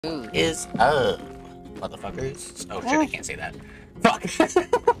Is motherfuckers. Oh shit, I can't say that. Fuck.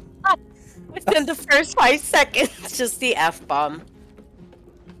 Within the first 5 seconds, just the F-bomb.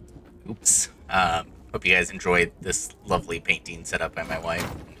 Oops. Hope you guys enjoyed this lovely painting set up by my wife.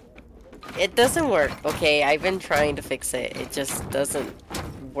 It doesn't work, okay? I've been trying to fix it. It just doesn't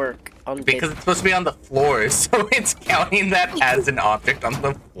work on because it's supposed to be on the floor, so it's counting that as an object on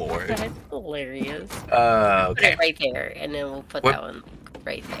the floor. That's hilarious. Okay. Put it right there, and then we'll put that one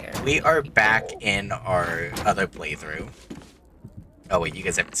right there. We are back in our other playthrough. Oh wait, you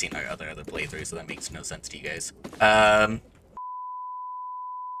guys haven't seen our other playthrough, so that makes no sense to you guys.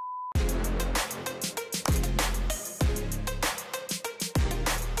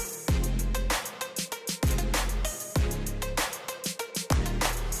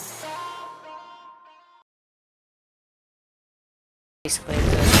 Basically,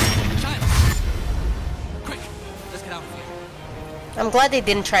 quick, let's get out of here. I'm glad they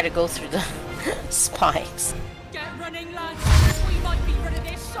didn't try to go through the spikes. Get running, lads. We might be rid of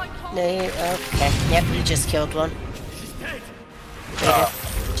this shithole. Okay. Yep, you just killed one. She's dead.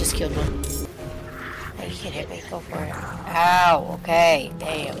 You just killed one. Hey, you can hit me. Go for it. Ow. Okay.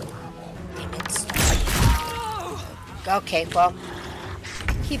 Damn. Damn it. Okay. Well,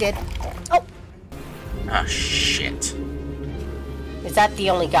 he did. Oh. Ah, shit. Is that the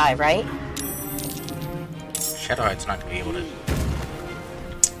only guy, right? Shadowheart's not gonna be able to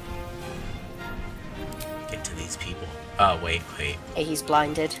get to these people. Oh, wait. Hey, he's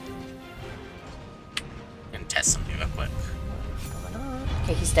blinded. I'm gonna test something real quick.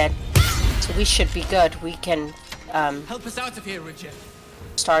 Okay, he's dead. So we should be good. We can, Help us out of here, Richard.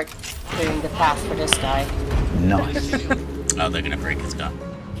 start clearing the path for this guy. Nice. Oh, they're gonna break his gun.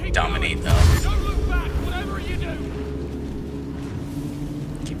 Dominate, though. Don't look back, whatever you do.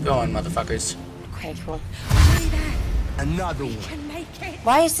 Keep going, motherfuckers. Okay, cool. Another one. Can make it.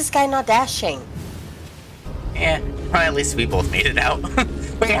 Why is this guy not dashing? Yeah, well, at least we both made it out.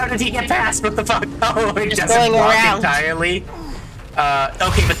 Wait, how did he get past? What the fuck? Oh, he Just doesn't going block around. entirely.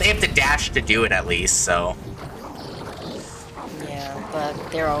 Okay, but they have to dash to do it at least, so. Yeah,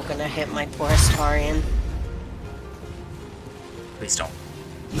 but they're all gonna hit my poor Astarian. Please don't.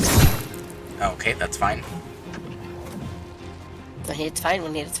 Okay, that's fine. It's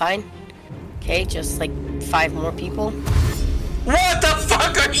fine, it's fine. Okay, just like 5 more people. What the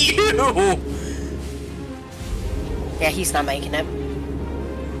fuck are you? Yeah, he's not making it.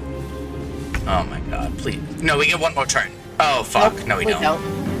 Oh my god, please. No, we get one more turn. Oh fuck, Nope, no we don't.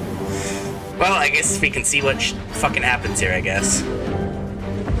 Well, I guess we can see what fucking happens here, I guess.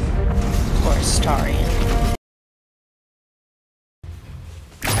 Poor Astarian.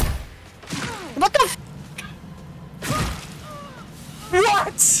 What the f-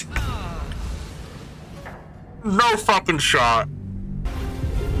 What? No fucking shot.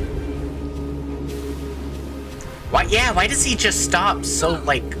 Why? Yeah, why does he just stop so,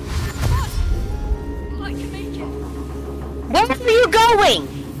 like... I can make it. Where are you going?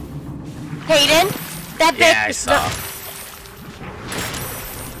 Hayden? That bitch Yeah, I is saw. not-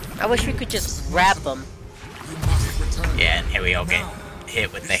 I wish we could just grab them. Yeah, and here we all get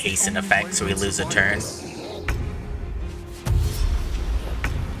hit with the hasten effect, so we lose a turn.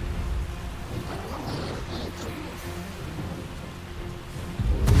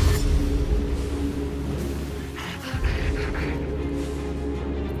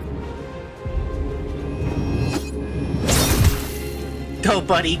 Go,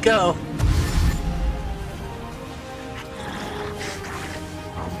 buddy, go!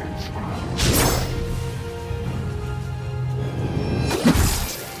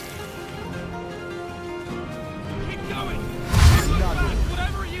 Keep going. Don't look back,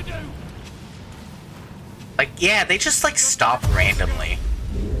 whatever you do. Like, yeah, they just, like, stop randomly.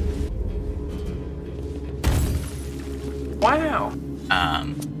 Wow.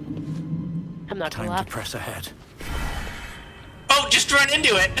 I'm not gonna Time lie. to press ahead. Oh, just run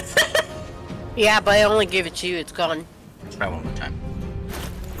into it! Yeah, but I only gave it to you. It's gone. Try one more time.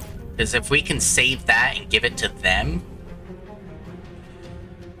 Because if we can save that and give it to them,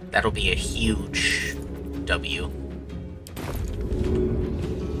 that'll be a huge W.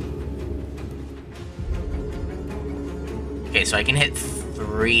 Okay, so I can hit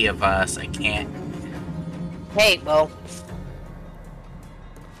 3 of us. I can't. Hey, well.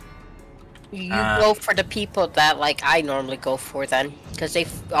 You go for the people that, like, I normally go for then. Because they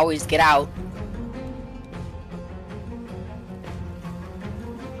always get out.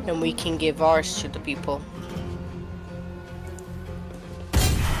 And we can give ours to the people.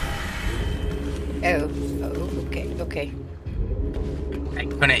 Oh, okay. I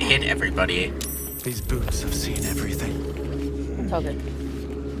couldn't hit everybody. These boots have seen everything. It's all good.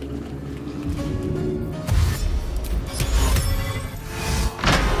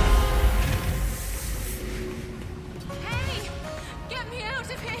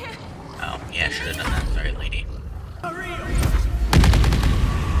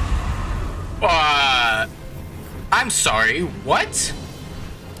 sorry, what?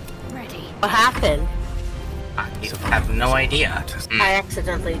 Ready. What happened? I have no idea. I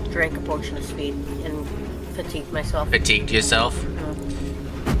accidentally drank a potion of speed and fatigued myself. Fatigued yourself?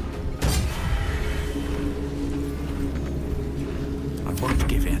 I won't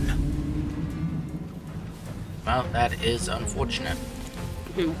give in. Well, that is unfortunate.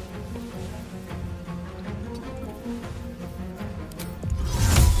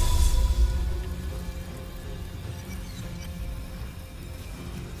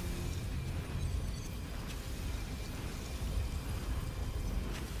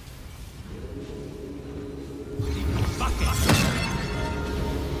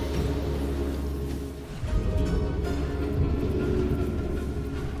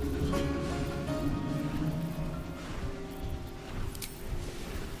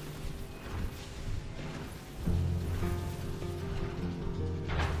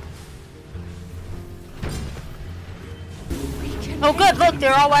 Oh good, look,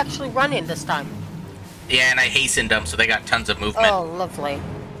 they're all actually running this time. Yeah, and I hastened them, so they got tons of movement. Oh, lovely.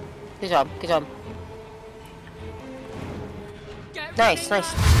 Good job, good job. Get Nice, ready,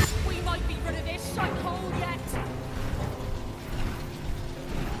 nice. lads. We might be rid of this shithole yet.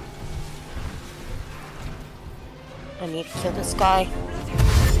 I need to kill this guy.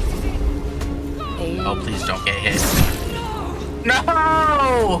 Hey. Oh, please don't get hit.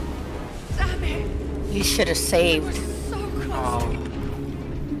 No! Damn it. You should have saved. So close. Oh.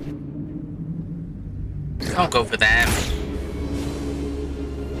 Don't go for them.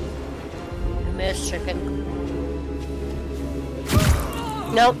 Miss chicken.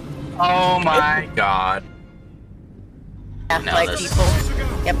 Nope. Oh my god. Yeah, No, my that's- people.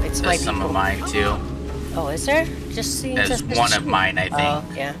 Yep, it's my There's some of people. mine too. Oh, is there? Just seeing. There's one of mine, I think. Oh,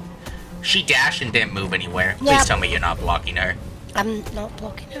 yeah. She dashed and didn't move anywhere. Please Yeah. tell me you're not blocking her. I'm not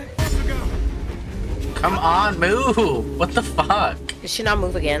blocking her. Come on, move! What the fuck? Did she not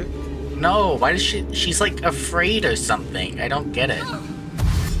move again? No, why does she... She's like afraid or something. I don't get it.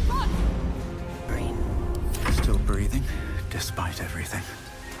 Still breathing, despite everything.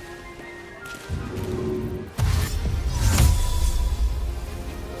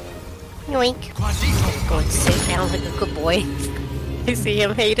 Yoink. Go and sit down like a good boy. You see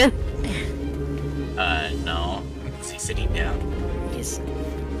him, Hayden? No. Is he sitting down? Yes.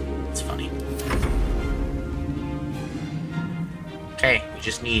 It's funny. Okay, we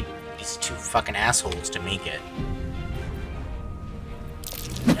just need these two fucking assholes to make it.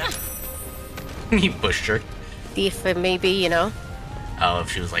 He pushed her. See if it maybe, you know? Oh,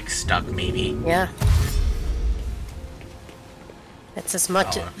 if she was like stuck, maybe. Yeah. That's as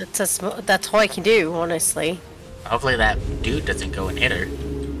much. Oh. That's all I can do, honestly. Hopefully that dude doesn't go and hit her.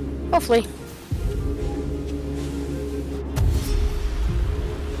 Hopefully.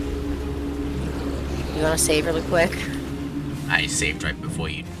 You wanna save really quick? I saved right before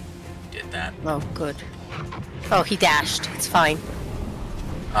you did that. Oh, good. Oh, he dashed. It's fine.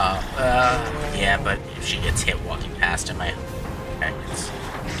 Yeah, but if she gets hit walking past him, okay,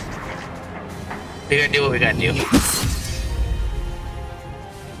 we gotta do what we gotta do.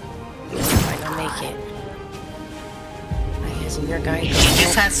 Might not make it. I guess your guy.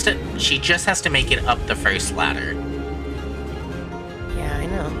 She just has to make it up the first ladder. Yeah, I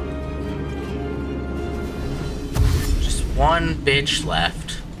know. Just one bitch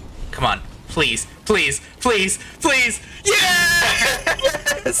left. Come on, please, please, please, please!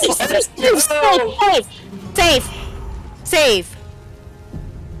 Yes! Save! Save!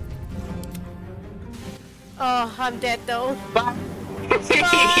 Oh, I'm dead though.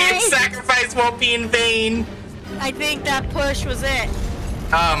 Your sacrifice won't be in vain. I think that push was it.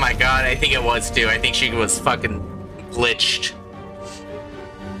 Oh my god, I think it was too. I think she was fucking glitched.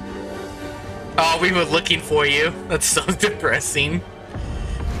 Oh, we were looking for you. That's so depressing.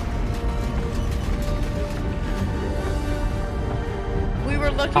 We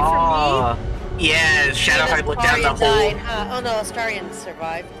were looking for me. Yeah, Shadowheart looked down the hole. Died. Oh no, Astarion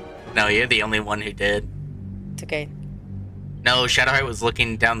survived. No, you're the only one who did. It's okay. No, Shadowheart was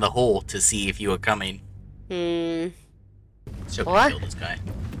looking down the hole to see if you were coming. So we What? kill this guy.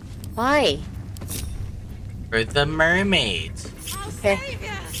 Why? For the mermaids. Okay.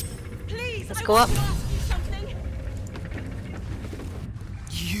 Please, Let's I go want up. to ask you something.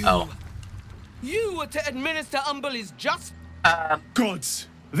 You. Oh. You were to administer Umberly's just. Gods,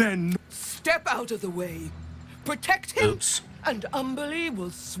 then. Step out of the way. Protect him. Oops. And Umberly will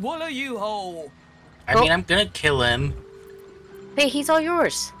swallow you whole. I mean, I'm gonna kill him. Hey, he's all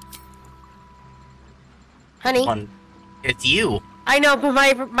yours. Honey. It's you. I know, but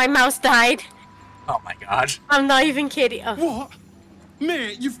my mouse died. Oh my god. I'm not even kidding. Oh. What?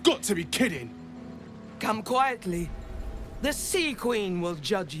 Mate, you've got to be kidding. Come quietly. The Sea Queen will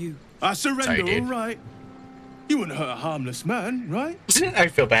judge you. I surrender, Sorry, dude. all right. You wouldn't hurt a harmless man, right? I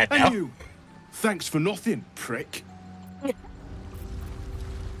feel bad now. And you. Thanks for nothing, prick.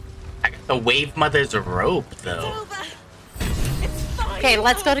 I got the Wave Mother's robe, though. Okay,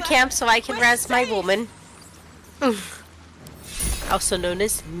 let's go to camp so I can rest my woman. Also known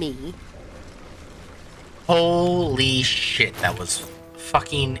as me. Holy shit, that was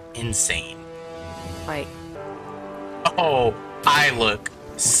fucking insane. Wait. Oh, I look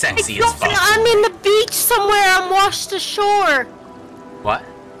sexy as fuck. I'm in the beach somewhere. I'm washed ashore. What?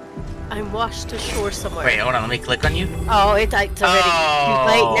 I'm washed ashore somewhere. Wait, hold on, let me click on you. Oh, it's already too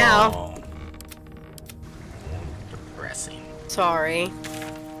late now. Depressing. Sorry.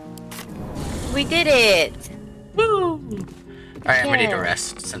 We did it. Woo! Alright, I'm ready to Yeah.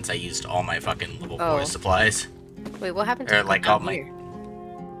 rest since I used all my fucking level 4 Oh. supplies. Wait, what happened to Or like all my... here?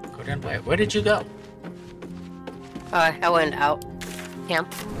 Go down where did you go? I went out. Camp.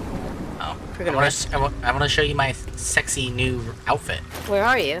 Oh, We're gonna I want to show you my sexy new outfit. Where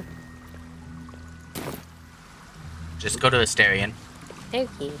are you? Just go to Asterion.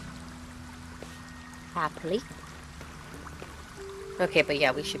 Okay. Happily. Okay, but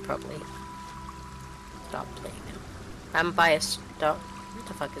yeah, we should probably stop playing now. I'm by a star. What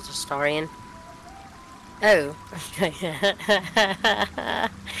the fuck is a Starian? Oh.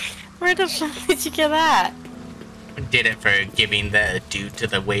 Where the fuck did you get that? Did it for giving the dude to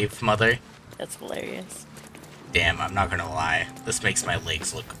the Wave Mother. That's hilarious. Damn, I'm not gonna lie. This makes my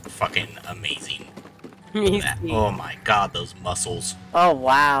legs look fucking amazing. Look at that. Oh my god, those muscles. Oh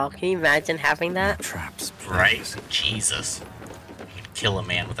wow, can you imagine having that? Traps, Right? Jesus. You could kill a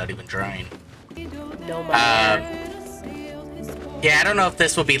man without even trying. No matter. Yeah, I don't know if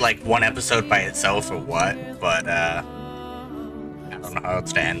this will be like one episode by itself or what, but I don't know how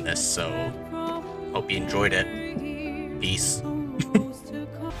else to end this, so hope you enjoyed it. Peace.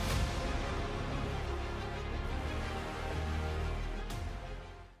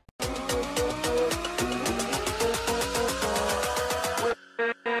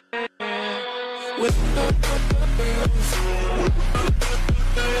 With